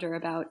pound, or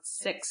about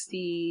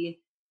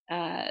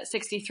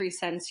 63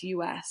 cents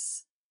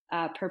US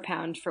per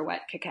pound for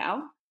wet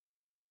cacao.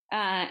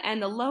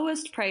 And the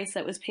lowest price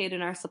that was paid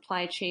in our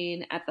supply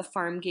chain at the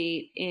farm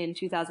gate in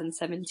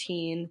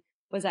 2017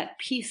 was at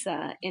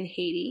Pisa in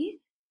Haiti.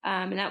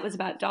 And that was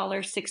about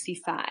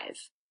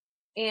 $1.65.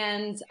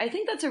 And I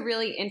think that's a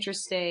really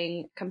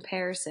interesting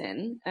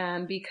comparison,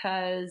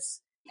 because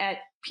at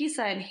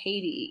Pisa in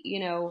Haiti,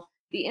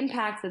 the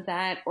impact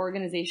that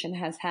organization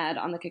has had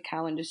on the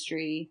cacao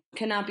industry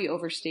cannot be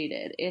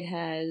overstated. It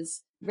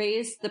has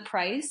raised the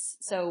price.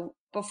 So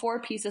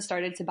before Pisa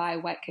started to buy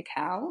wet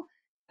cacao,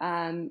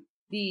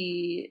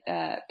 the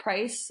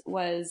price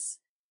was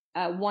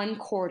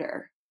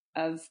 1/4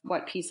 of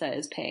what Pisa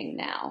is paying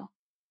now.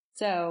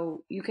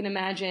 So you can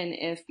imagine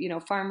if,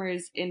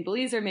 farmers in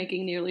Belize are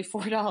making nearly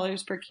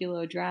 $4 per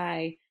kilo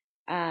dry,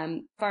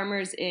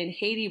 farmers in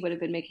Haiti would have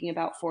been making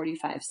about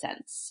 45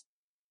 cents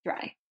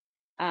dry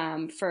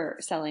for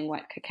selling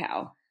wet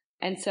cacao.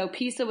 And so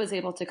PISA was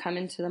able to come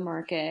into the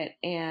market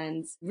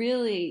and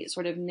really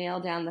sort of nail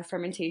down the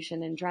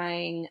fermentation and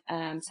drying,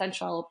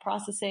 central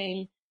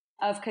processing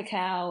of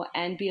cacao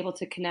and be able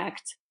to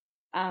connect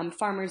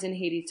farmers in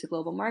Haiti to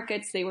global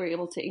markets. They were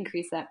able to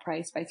increase that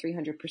price by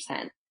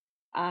 300%.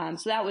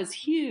 So that was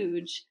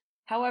huge.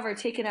 However,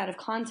 taken out of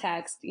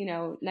context,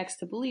 next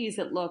to Belize,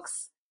 it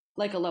looks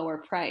like a lower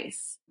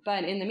price.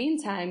 But in the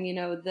meantime,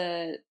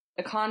 the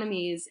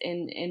economies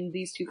in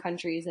these two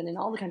countries and in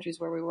all the countries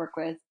where we work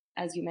with,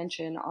 as you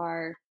mentioned,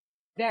 are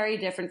very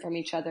different from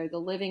each other. The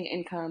living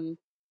income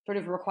sort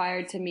of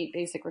required to meet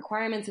basic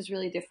requirements is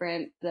really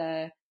different.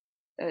 The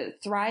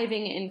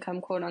thriving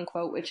income, quote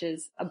unquote, which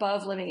is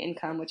above living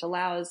income, which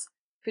allows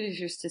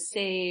producers to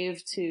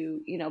save,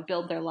 to,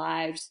 build their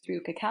lives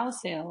through cacao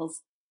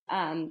sales.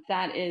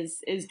 That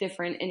is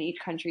different in each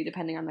country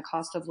depending on the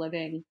cost of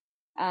living.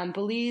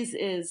 Belize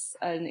is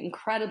an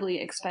incredibly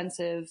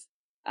expensive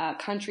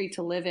country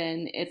to live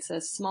in. It's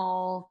a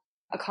small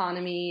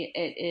economy.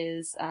 It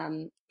is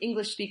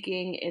English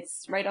speaking.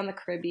 It's right on the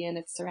Caribbean.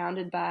 It's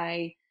surrounded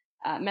by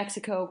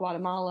Mexico,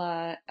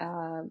 Guatemala,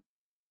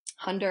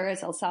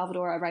 Honduras, El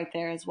Salvador are right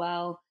there as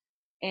well.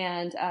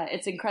 And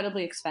it's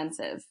incredibly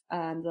expensive.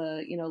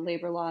 The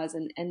labor laws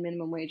and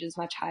minimum wage is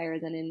much higher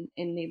than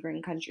in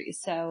neighboring countries.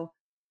 So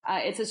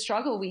it's a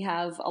struggle we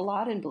have a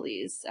lot in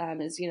Belize,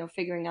 is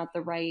figuring out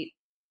the right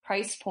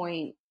price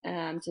point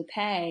to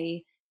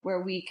pay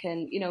where we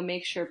can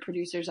make sure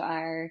producers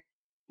are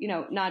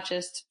not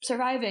just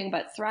surviving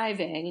but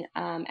thriving,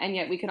 and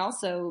yet we can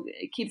also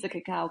keep the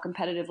cacao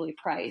competitively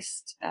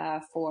priced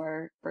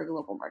for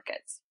global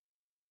markets.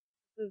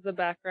 This is the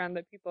background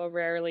that people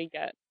rarely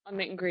get on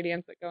the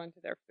ingredients that go into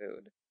their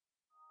food.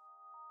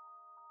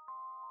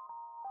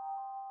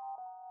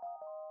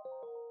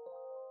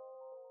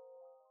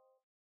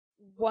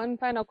 One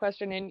final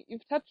question, and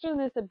you've touched on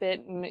this a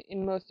bit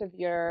in most of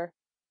your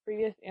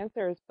previous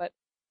answers, but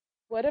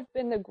what have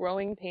been the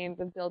growing pains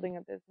of building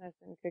a business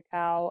in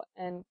cacao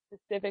and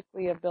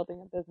specifically of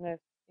building a business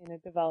in a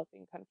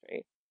developing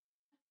country?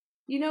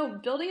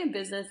 Building a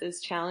business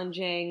is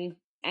challenging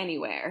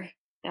anywhere,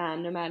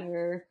 no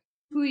matter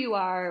who you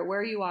are,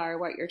 where you are,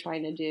 what you're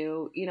trying to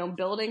do.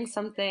 Building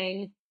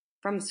something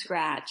from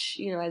scratch,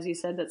 as you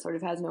said, that sort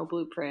of has no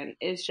blueprint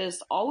is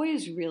just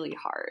always really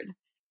hard.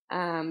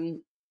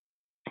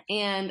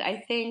 And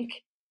I think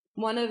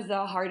one of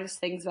the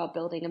hardest things about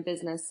building a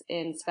business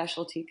in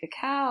specialty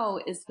cacao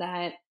is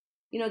that,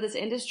 this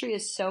industry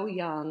is so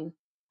young.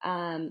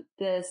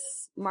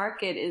 This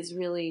market is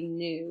really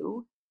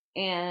new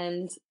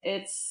and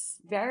it's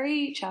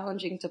very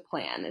challenging to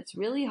plan. It's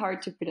really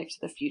hard to predict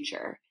the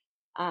future.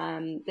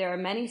 There are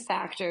many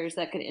factors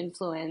that could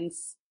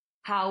influence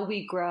how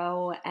we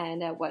grow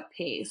and at what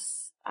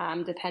pace,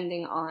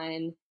 depending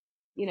on,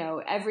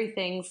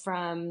 everything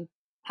from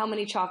how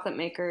many chocolate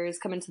makers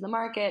come into the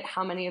market,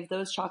 how many of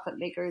those chocolate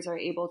makers are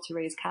able to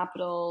raise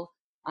capital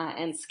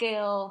and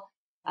scale,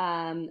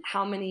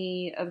 how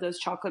many of those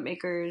chocolate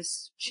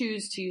makers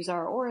choose to use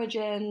our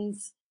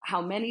origins,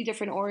 how many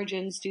different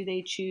origins do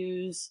they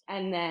choose,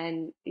 and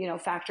then,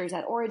 factors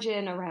at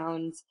origin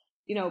around,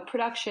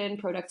 production,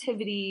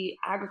 productivity,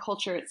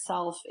 agriculture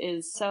itself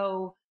is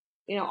so,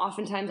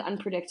 oftentimes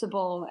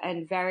unpredictable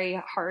and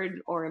very hard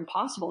or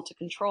impossible to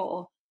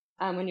control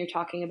when you're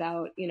talking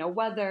about,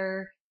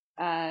 weather,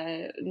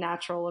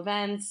 natural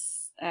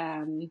events,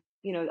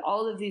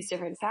 all of these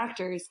different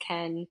factors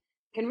can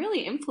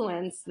really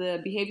influence the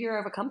behavior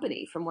of a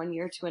company from one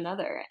year to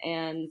another.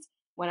 And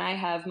when I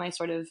have my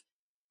sort of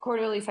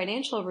quarterly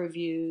financial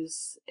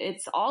reviews,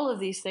 it's all of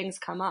these things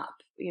come up,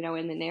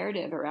 in the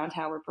narrative around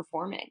how we're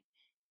performing.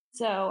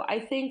 So I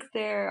think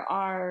there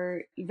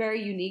are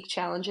very unique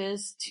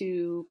challenges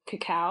to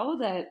cacao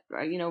that,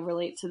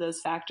 relate to those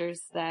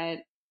factors that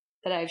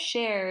I've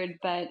shared.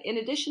 But in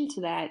addition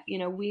to that,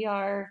 we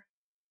are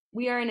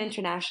an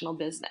international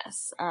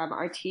business.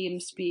 Our team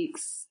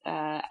speaks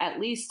at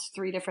least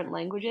 3 different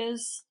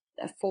languages,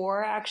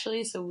 4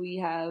 actually. So we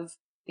have,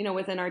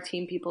 within our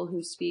team people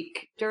who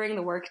speak during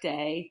the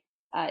workday,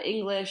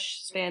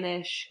 English,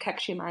 Spanish,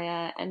 Quechua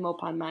Maya, and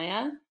Mopan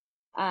Maya.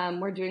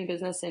 We're doing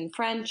business in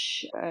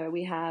French.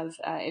 We have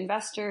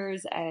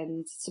investors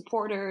and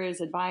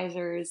supporters,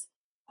 advisors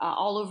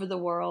all over the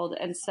world.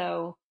 And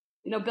so,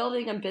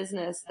 building a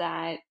business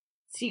that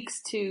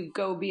seeks to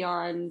go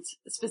beyond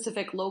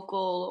specific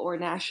local or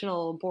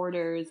national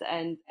borders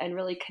and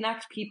really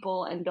connect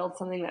people and build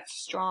something that's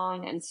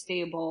strong and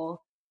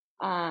stable,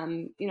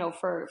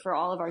 for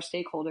all of our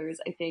stakeholders,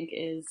 I think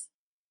is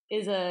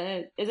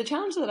a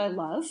challenge that I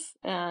love.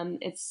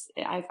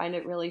 I find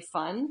it really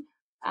fun.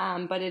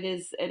 But it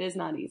is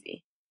not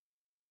easy.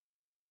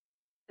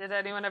 Did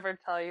anyone ever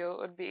tell you it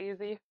would be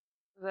easy?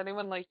 Was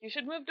anyone like, you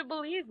should move to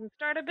Belize and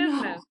start a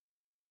business?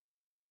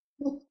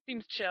 No.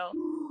 Seems chill.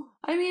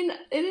 I mean,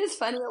 it is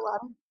funny. A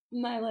lot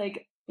of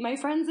my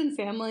friends and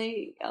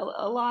family,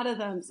 a lot of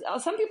them,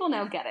 some people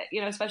now get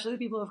it, especially the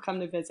people who have come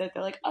to visit.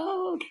 They're like,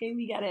 oh, okay,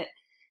 we get it.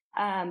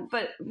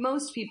 But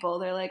most people,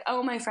 they're like,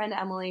 oh, my friend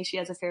Emily, she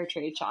has a fair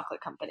trade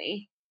chocolate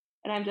company.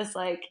 And I'm just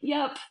like,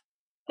 yep,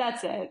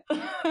 that's it.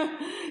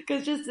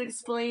 Because just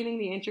explaining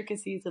the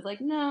intricacies of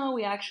like, no,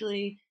 we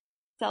actually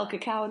sell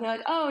cacao. And they're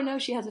like, oh, no,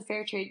 she has a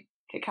fair trade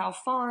cacao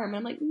farm. And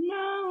I'm like,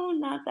 no,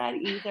 not that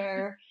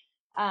either.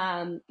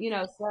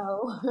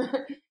 So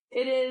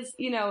it is,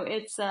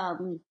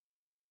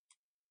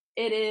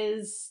 it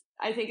is,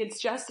 I think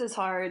it's just as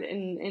hard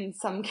in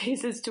some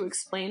cases to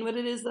explain what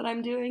it is that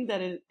I'm doing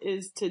that it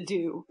is to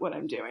do what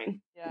I'm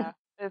doing. Yeah,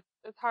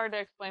 it's hard to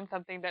explain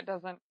something that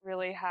doesn't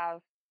really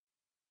have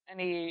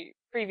any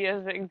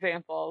previous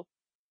examples.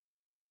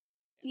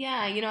 Yeah,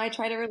 I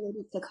try to relate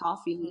it to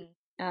coffee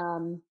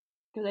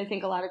because I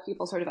think a lot of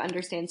people sort of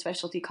understand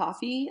specialty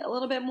coffee a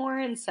little bit more,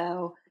 and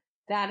so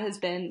that's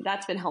been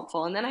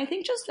helpful. And then I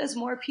think just as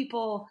more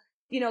people,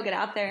 get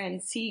out there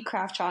and see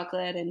craft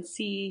chocolate and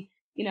see,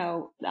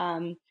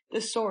 the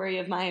story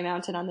of Maya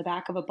Mountain on the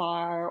back of a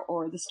bar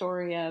or the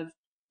story of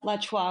La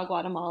Chua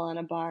Guatemala on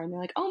a bar, and they're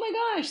like, oh my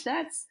gosh,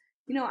 that's,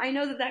 I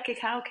know that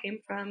cacao came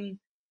from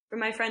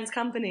my friend's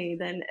company.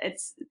 Then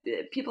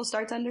people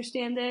start to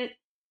understand it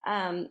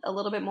a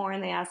little bit more,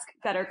 and they ask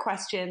better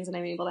questions, and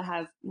I'm able to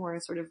have more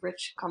sort of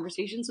rich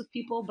conversations with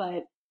people.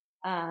 But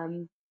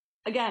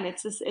again,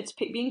 it's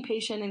being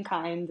patient and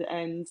kind,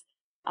 and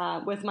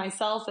with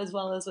myself as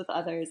well as with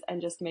others,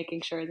 and just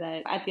making sure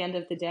that at the end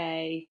of the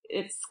day,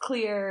 it's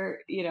clear,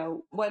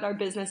 what our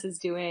business is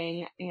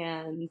doing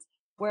and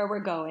where we're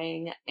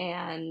going,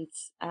 and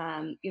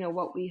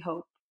what we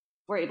hope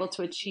we're able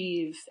to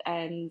achieve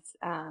and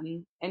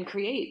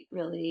create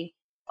really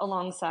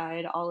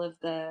alongside all of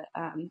the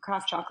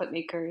craft chocolate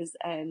makers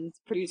and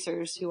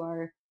producers who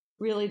are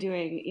really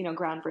doing,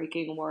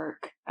 groundbreaking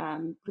work,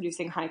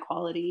 producing high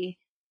quality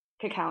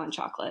cacao and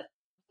chocolate.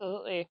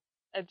 Absolutely.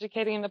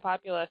 Educating the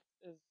populace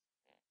is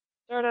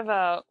sort of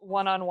a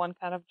one-on-one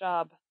kind of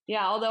job.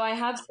 Yeah, although I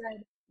have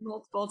said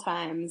multiple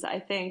times, I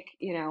think,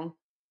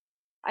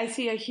 I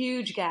see a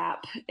huge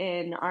gap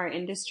in our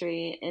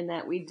industry in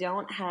that we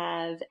don't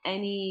have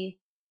any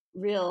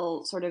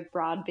real sort of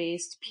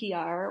broad-based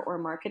PR or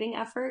marketing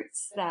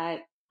efforts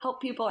that help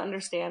people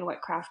understand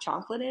what craft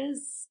chocolate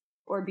is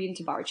or bean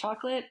to bar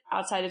chocolate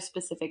outside of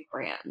specific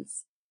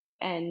brands.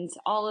 And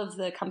all of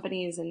the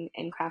companies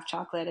in craft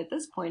chocolate at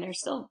this point are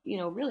still,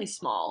 really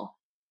small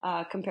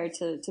compared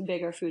to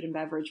bigger food and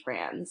beverage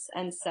brands.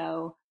 And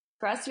so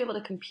for us to be able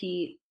to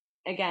compete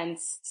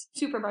against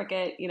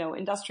supermarket,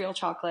 industrial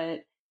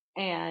chocolate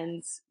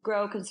and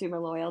grow consumer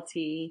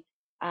loyalty,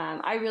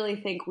 I really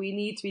think we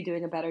need to be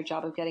doing a better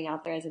job of getting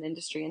out there as an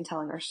industry and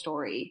telling our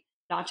story,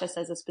 not just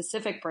as a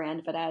specific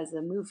brand, but as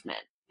a movement,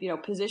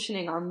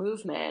 positioning our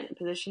movement,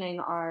 positioning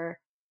our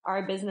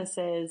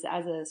businesses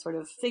as a sort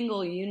of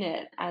single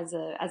unit, as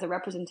a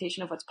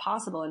representation of what's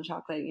possible in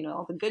chocolate,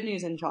 all the good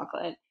news in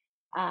chocolate,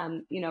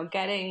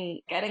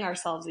 getting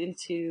ourselves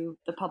into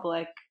the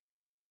public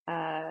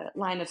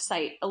line of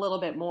sight a little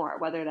bit more,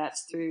 whether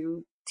that's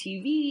through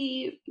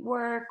TV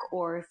work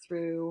or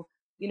through,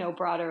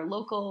 broader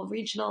local,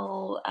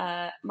 regional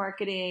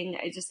marketing.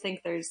 I just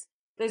think there's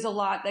a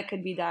lot that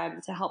could be done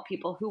to help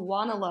people who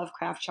want to love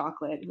craft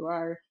chocolate, who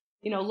are,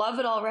 love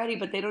it already,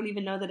 but they don't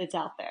even know that it's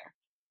out there.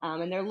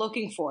 And they're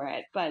looking for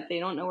it, but they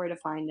don't know where to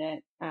find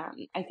it.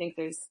 I think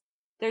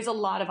there's a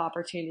lot of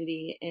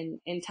opportunity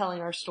in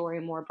telling our story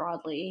more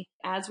broadly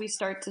as we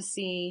start to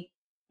see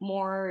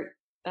more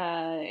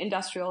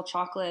industrial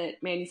chocolate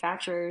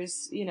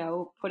manufacturers,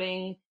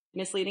 putting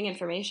misleading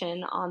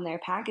information on their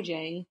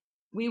packaging.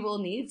 We will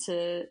need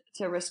to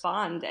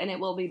respond, and it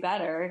will be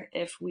better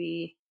if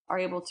we are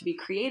able to be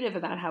creative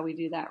about how we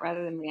do that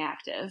rather than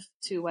reactive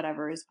to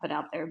whatever is put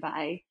out there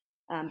by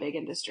big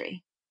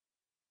industry.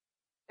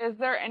 Is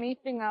there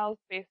anything else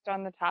based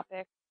on the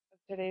topic of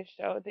today's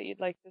show that you'd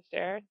like to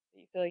share that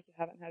you feel like you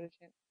haven't had a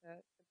chance to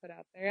put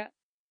out there yet?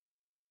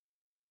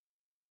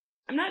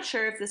 I'm not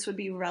sure if this would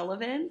be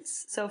relevant,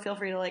 so feel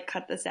free to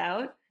cut this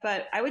out.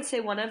 But I would say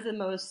one of the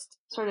most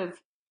sort of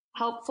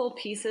helpful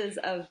pieces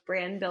of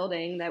brand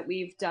building that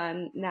we've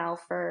done now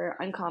for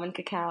Uncommon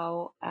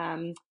Cacao,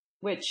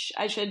 which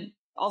I should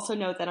also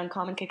note that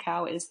Uncommon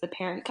Cacao is the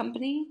parent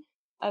company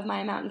of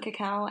Maya Mountain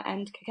Cacao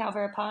and Cacao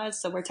Verapaz.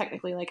 So we're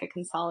technically like a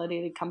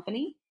consolidated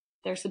company.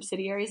 They're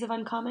subsidiaries of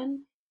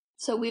Uncommon.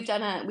 So we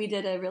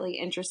did a really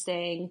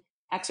interesting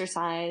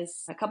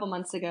exercise a couple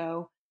months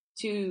ago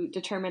to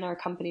determine our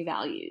company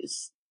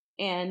values.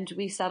 And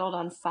we settled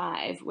on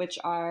 5, which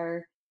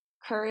are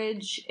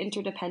courage,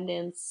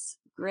 interdependence,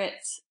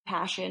 grit,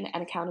 passion,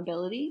 and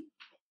accountability.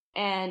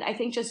 And I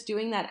think just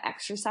doing that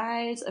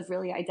exercise of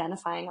really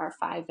identifying our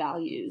 5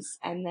 values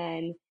and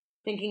then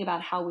thinking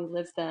about how we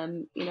live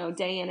them,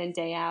 day in and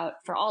day out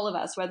for all of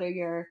us, whether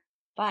you're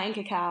buying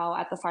cacao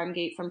at the farm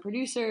gate from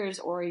producers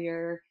or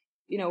you're,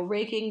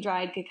 raking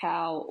dried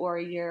cacao or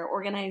you're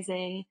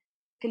organizing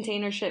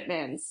container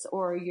shipments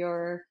or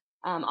you're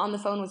on the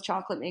phone with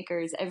chocolate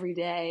makers every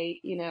day,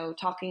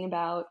 talking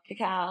about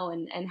cacao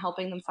and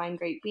helping them find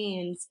great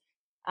beans.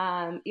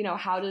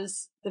 How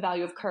does the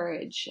value of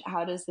courage,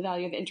 how does the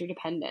value of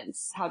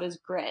interdependence, how does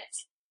grit,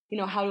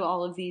 how do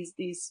all of these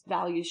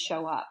values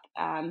show up?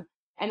 And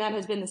that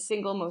has been the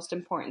single most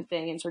important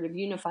thing in sort of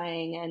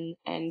unifying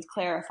and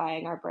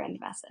clarifying our brand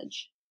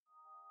message.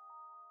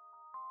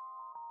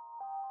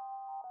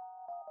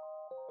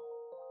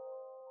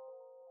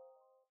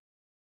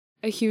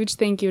 A huge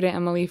thank you to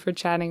Emily for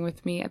chatting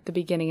with me at the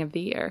beginning of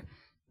the year.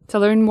 To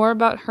learn more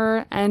about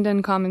her and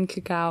Uncommon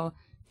Cacao,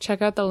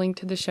 check out the link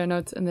to the show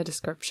notes in the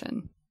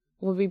description.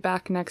 We'll be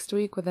back next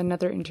week with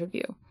another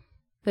interview,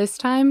 this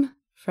time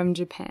from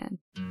Japan.